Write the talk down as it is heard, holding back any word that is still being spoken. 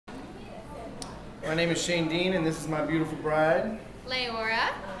My name is Shane Dean, and this is my beautiful bride, Laora.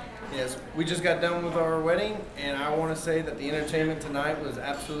 Yes, we just got done with our wedding, and I want to say that the entertainment tonight was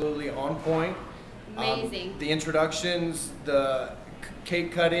absolutely on point. Amazing. The introductions, the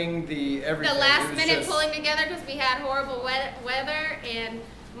cake cutting, the everything. The last minute pulling together because we had horrible weather, and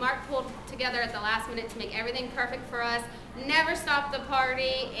Marc pulled together at the last minute to make everything perfect for us. Never stopped the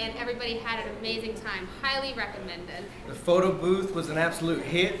party, and everybody had an amazing time. Highly recommended. The photo booth was an absolute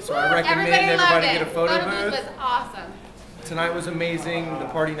hit, so I recommend everybody everybody get a photo booth. Photo booth was awesome. Tonight was amazing. The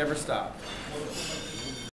party never stopped.